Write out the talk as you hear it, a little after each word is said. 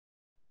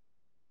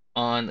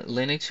On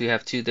Linux, we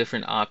have two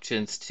different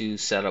options to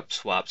set up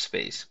swap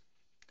space.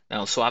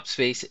 Now, swap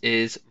space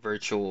is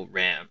virtual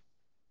RAM.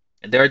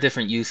 And there are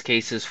different use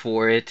cases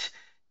for it,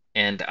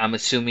 and I'm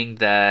assuming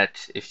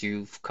that if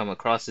you've come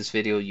across this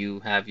video, you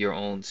have your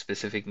own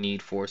specific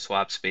need for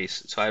swap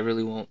space. So I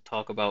really won't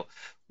talk about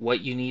what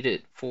you need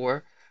it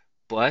for,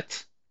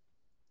 but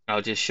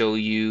I'll just show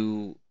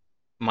you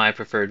my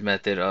preferred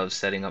method of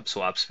setting up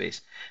swap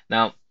space.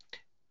 Now,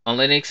 on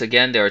Linux,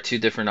 again, there are two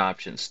different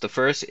options. The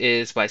first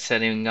is by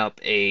setting up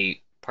a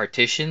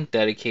partition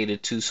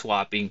dedicated to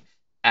swapping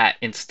at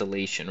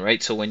installation,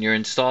 right? So when you're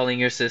installing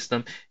your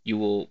system, you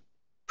will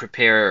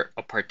prepare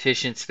a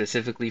partition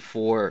specifically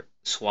for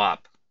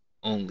swap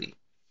only.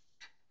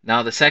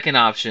 Now, the second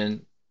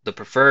option, the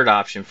preferred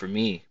option for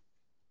me,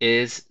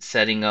 is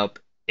setting up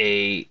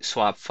a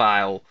swap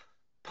file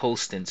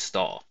post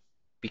install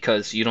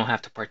because you don't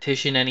have to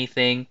partition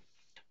anything.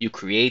 You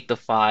create the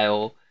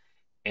file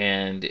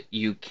and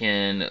you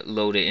can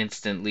load it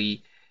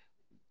instantly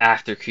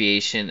after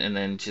creation and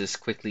then just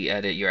quickly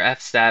edit your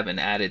fstab and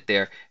add it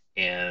there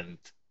and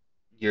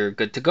you're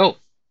good to go.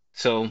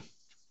 So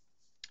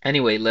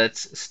anyway,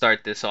 let's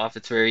start this off.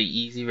 It's very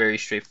easy, very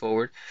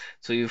straightforward.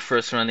 So you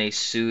first run a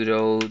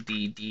sudo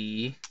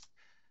dd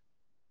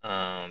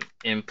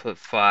input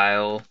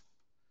file,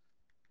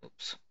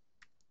 oops,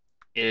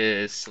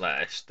 is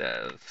slash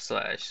dev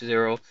slash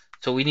 0.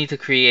 So we need to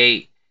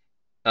create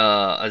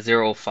a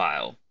 0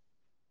 file.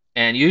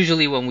 And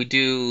usually when we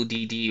do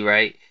dd,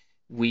 right,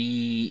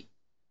 we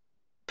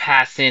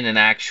pass in an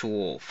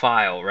actual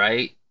file,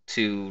 right,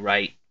 to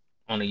write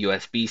on a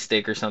USB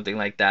stick or something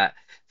like that.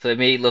 So it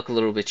may look a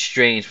little bit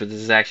strange, but this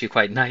is actually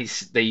quite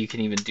nice that you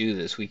can even do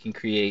this. We can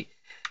create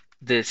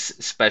this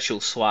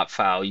special swap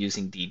file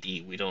using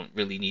dd. We don't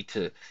really need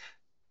to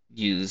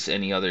use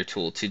any other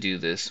tool to do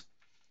this.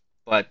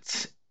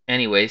 But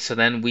anyway, so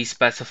then we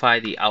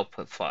specify the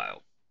output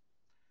file.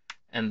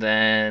 And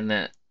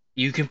then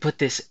you can put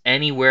this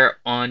anywhere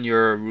on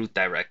your root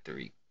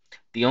directory.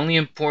 The only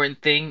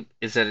important thing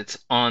is that it's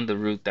on the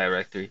root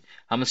directory.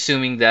 I'm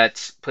assuming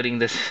that putting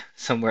this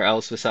somewhere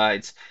else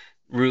besides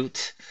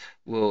root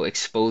will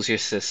expose your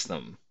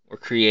system or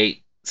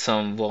create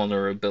some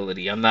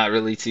vulnerability. I'm not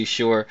really too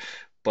sure,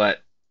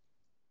 but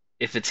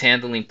if it's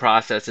handling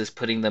processes,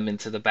 putting them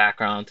into the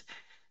background,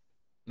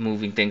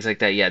 moving things like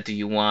that, yeah, do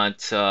you want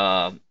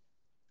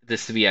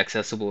this to be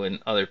accessible in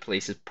other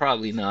places?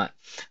 Probably not.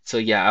 So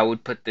yeah, I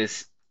would put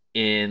this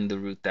in the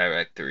root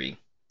directory.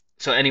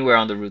 So anywhere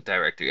on the root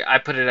directory. I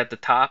put it at the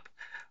top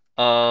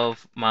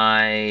of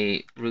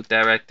my root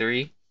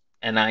directory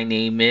and I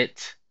name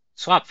it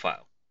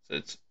Swapfile. So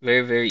it's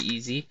very, very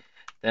easy.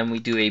 Then we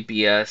do a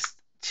BS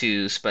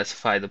to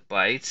specify the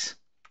bytes.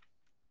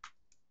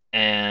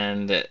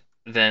 And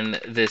then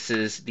this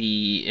is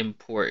the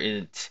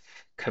important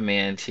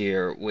command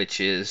here, which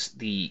is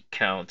the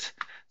count.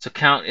 So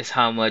count is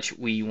how much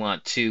we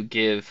want to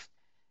give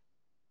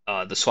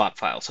the swap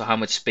file, so how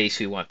much space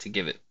we want to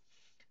give it.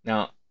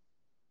 Now,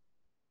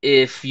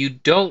 if you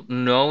don't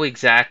know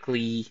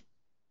exactly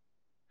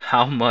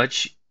how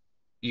much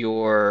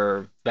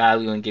your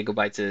value in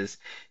gigabytes is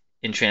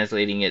in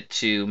translating it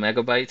to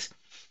megabytes,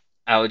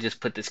 I would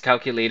just put this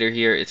calculator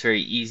here. It's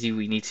very easy.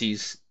 We need to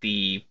use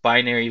the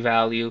binary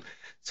value.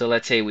 So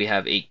let's say we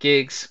have 8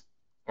 gigs,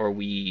 or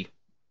we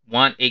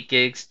want 8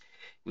 gigs.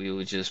 We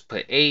would just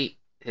put 8,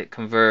 hit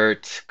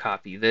convert,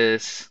 copy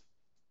this.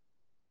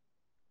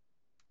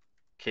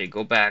 Okay,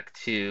 go back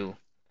to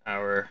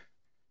our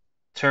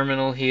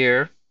terminal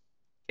here.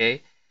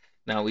 Okay,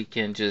 now we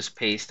can just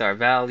paste our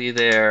value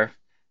there.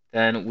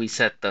 Then we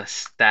set the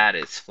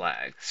status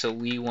flag. So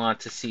we want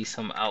to see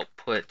some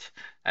output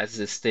as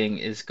this thing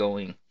is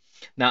going.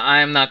 Now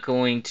I'm not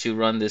going to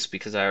run this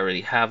because I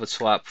already have a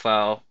swap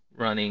file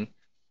running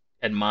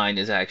and mine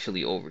is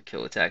actually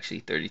overkill. It's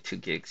actually 32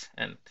 gigs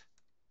and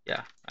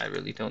yeah, I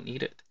really don't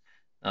need it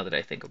now that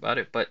I think about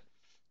it. But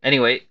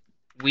anyway,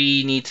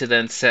 we need to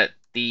then set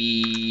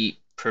the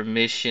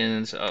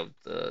permissions of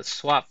the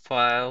swap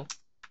file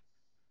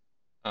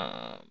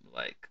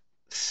like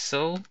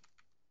so.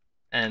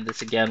 And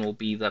this again will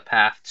be the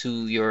path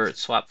to your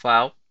swap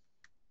file.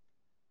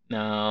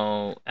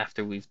 Now,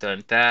 after we've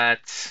done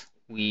that,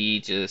 we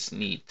just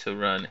need to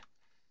run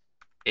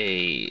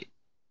a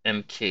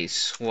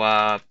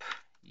mkswap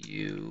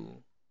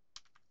u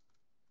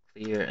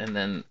clear, and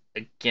then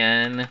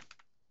again,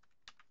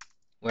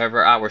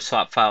 wherever our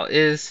swap file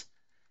is.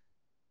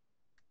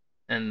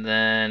 And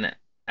then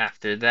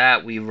after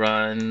that, we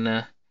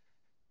run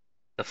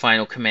the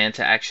final command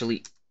to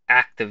actually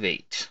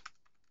activate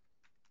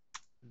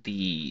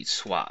the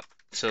swap.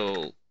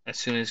 So as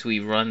soon as we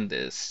run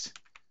this,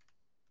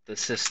 the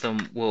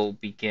system will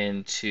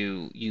begin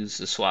to use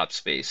the swap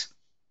space.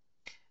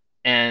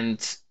 And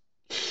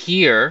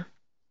here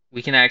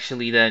we can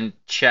actually then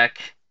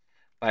check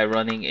by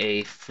running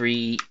a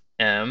free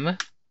m,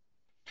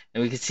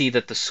 and we can see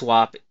that the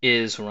swap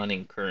is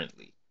running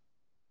currently.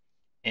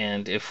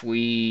 And if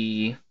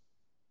we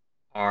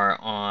are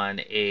on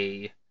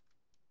a,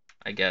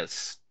 I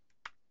guess,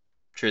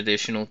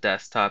 traditional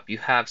desktop, you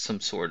have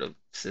some sort of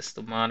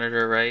system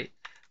monitor, right?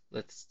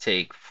 Let's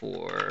take,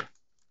 for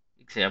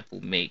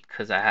example, mate,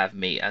 because I have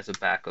mate as a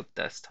backup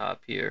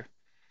desktop here.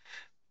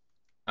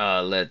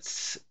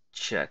 Let's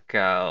check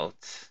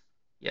out,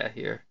 yeah,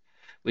 here.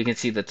 We can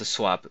see that the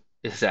swap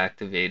is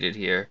activated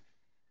here.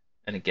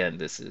 And again,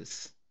 this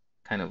is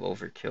kind of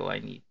overkill. I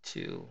need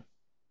to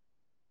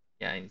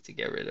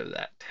get rid of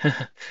that.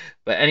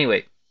 But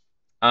anyway,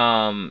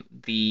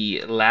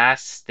 the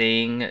last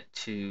thing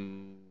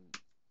to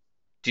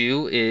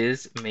do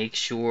is make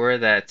sure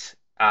that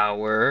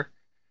our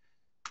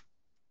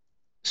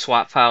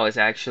swap file is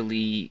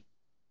actually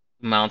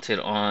mounted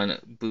on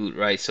boot,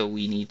 right? So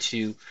we need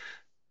to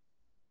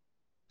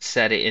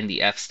set it in the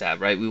fstab,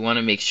 right? We want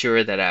to make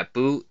sure that at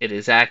boot it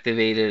is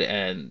activated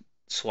and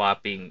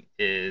swapping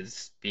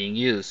is being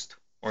used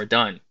or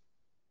done.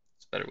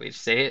 That's a better way to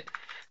say it.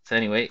 So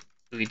anyway,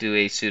 we do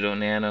a sudo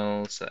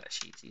nano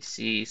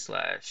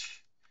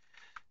 /etc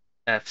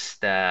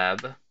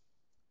 /fstab.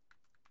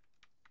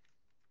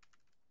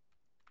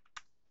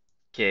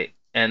 Okay,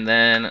 and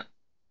then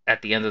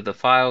at the end of the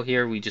file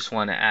here, we just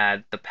want to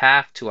add the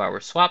path to our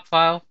swap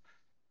file.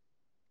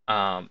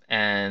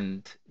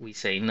 And we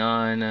say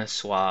none,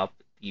 swap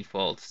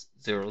defaults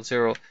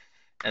 00.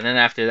 And then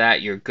after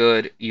that, you're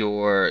good.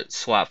 Your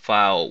swap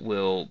file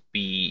will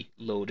be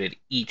loaded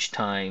each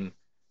time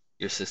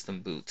your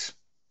system boots.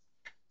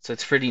 So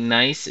it's pretty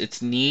nice.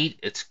 It's neat.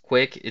 It's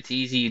quick. It's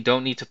easy. You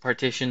don't need to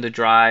partition the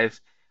drive.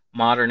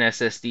 Modern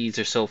SSDs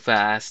are so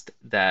fast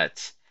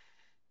that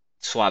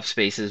swap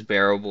space is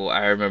bearable.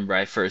 I remember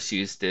I first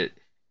used it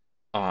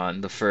on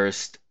the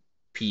first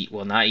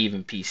well, not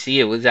even PC.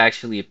 It was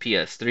actually a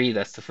PS3.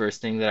 That's the first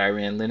thing that I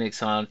ran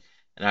Linux on.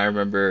 And I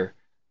remember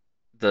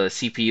the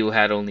CPU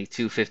had only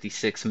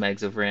 256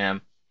 megs of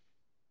RAM,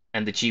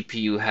 and the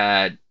GPU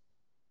had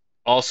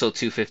also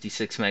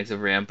 256 megs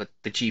of RAM, but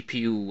the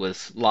GPU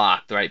was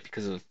locked, right,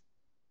 because of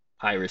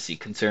piracy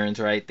concerns,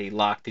 right? They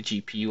locked the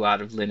GPU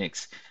out of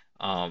Linux,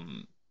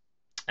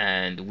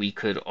 and we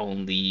could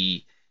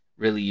only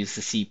really use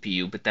the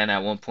CPU. But then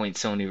at one point,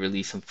 Sony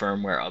released some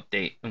firmware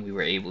update, and we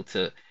were able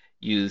to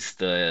use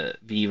the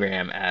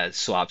VRAM as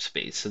swap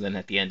space. So then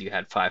at the end, you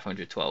had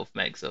 512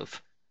 megs of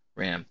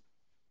RAM.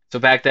 So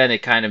back then,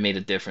 it kind of made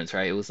a difference,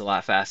 right? It was a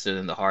lot faster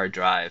than the hard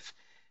drive,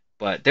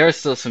 but there are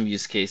still some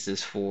use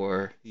cases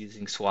for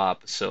using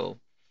swap. So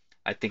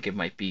I think it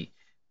might be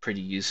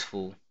pretty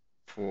useful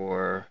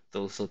for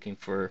those looking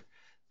for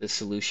the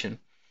solution.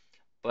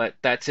 But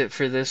that's it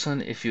for this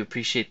one. If you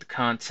appreciate the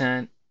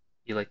content,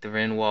 you like the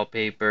Ren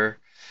wallpaper,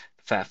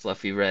 the fat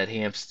fluffy red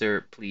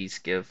hamster, please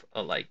give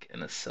a like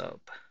and a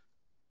sub.